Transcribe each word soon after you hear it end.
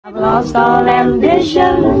I've lost all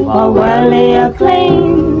ambition for worldly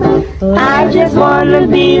acclaim. I just wanna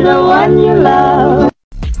be the one you love.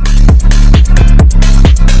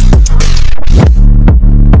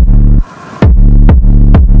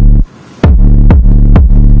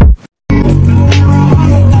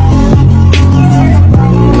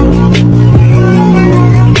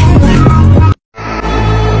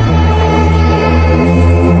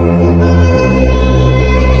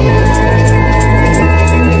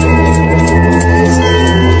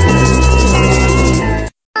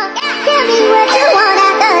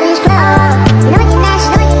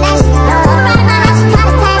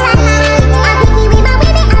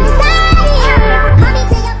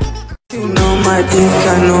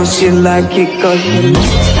 She like chicoos.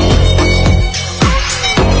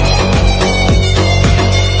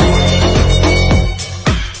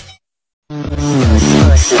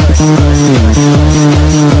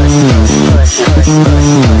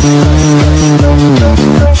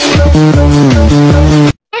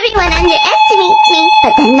 Everyone underestimates me,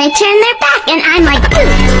 but then they turn their back and I'm like,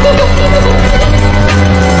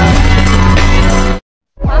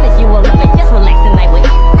 promise you will love it, just relax tonight with me.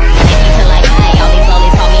 Like, hey, all these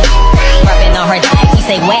lollies call me rubbing on her back. She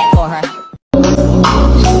say wet for her.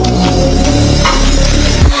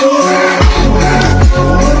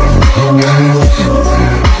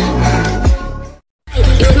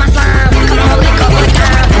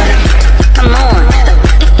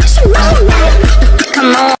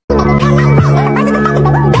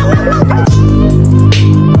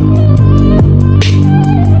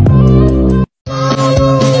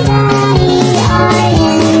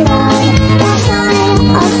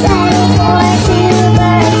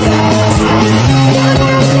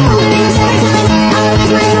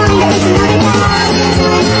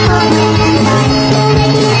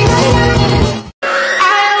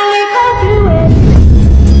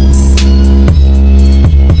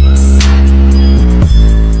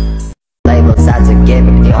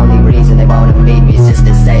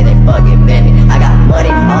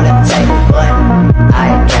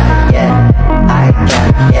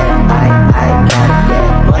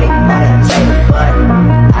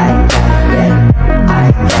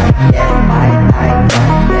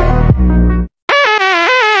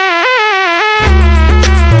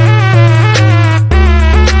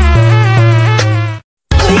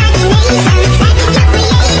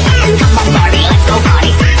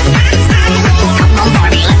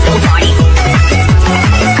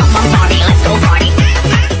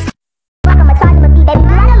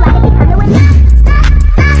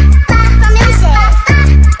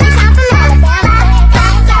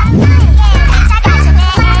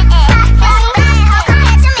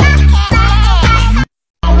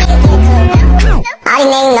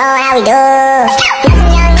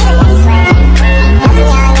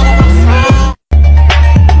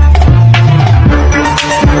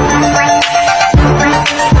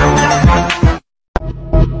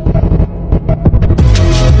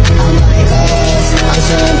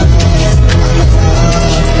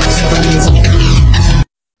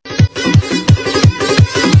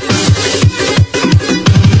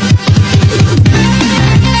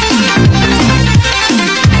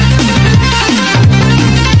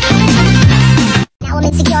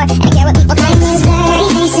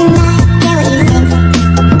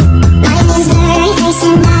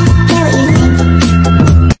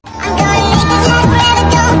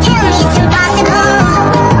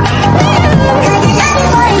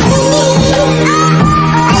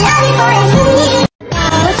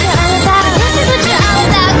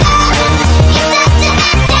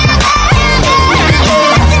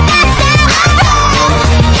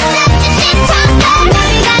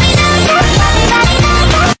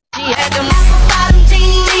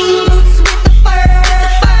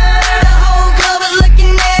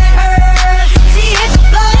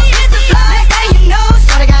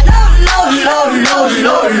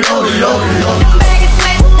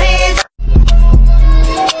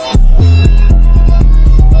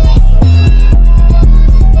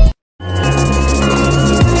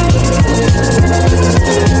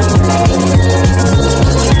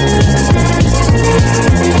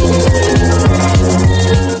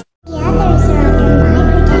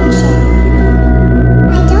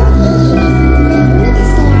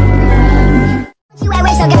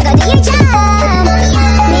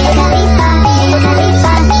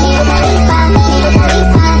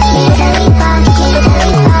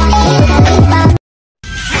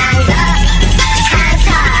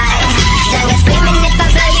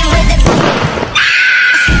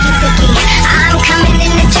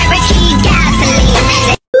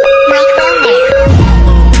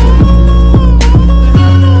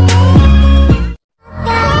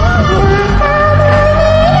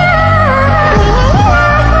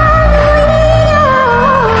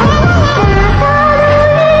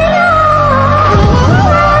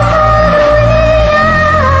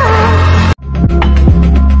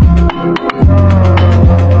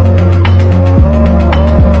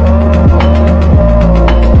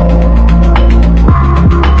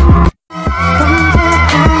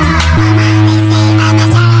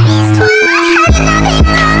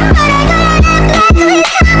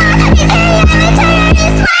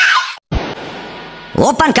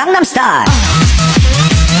 Oppan Gangnam Style.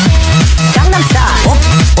 Gangnam Style.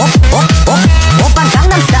 Oppan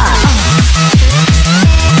Gangnam Style.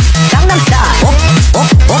 Gangnam Style.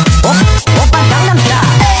 Oppan Gangnam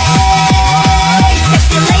Style. Hey,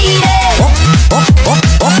 sexy lady.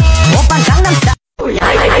 Oppan Gangnam Style.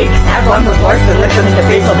 I have one with worse than listening to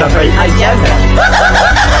people that are agenda.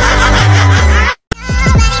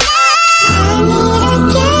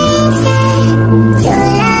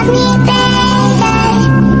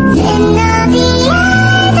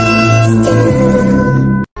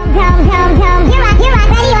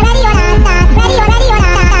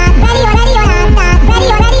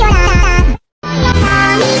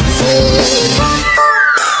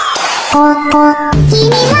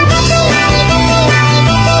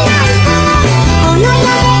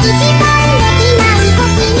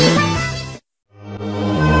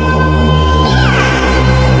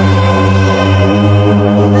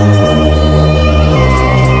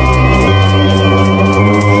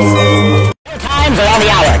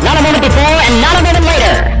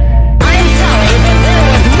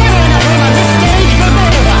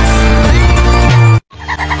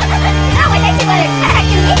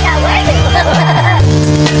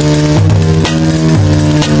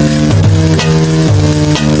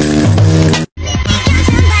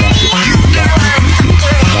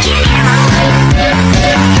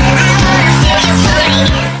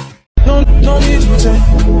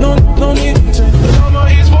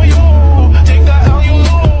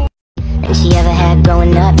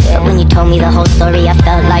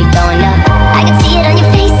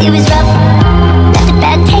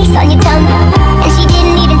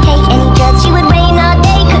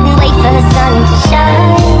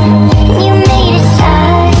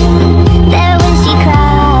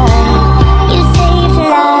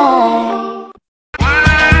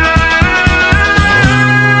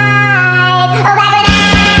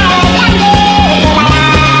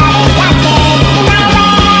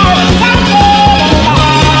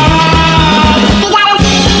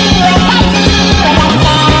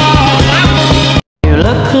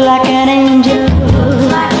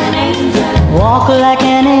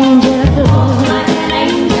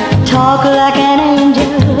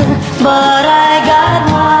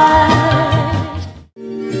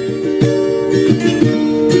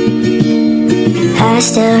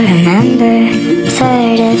 Still remember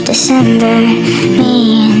 3rd of December, me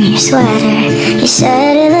in your sweater. You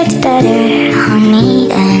said it looked better on me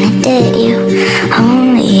than it did you.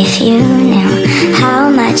 Only if you knew how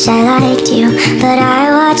much I liked you. But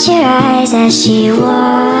I watch your eyes as she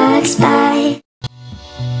walks by.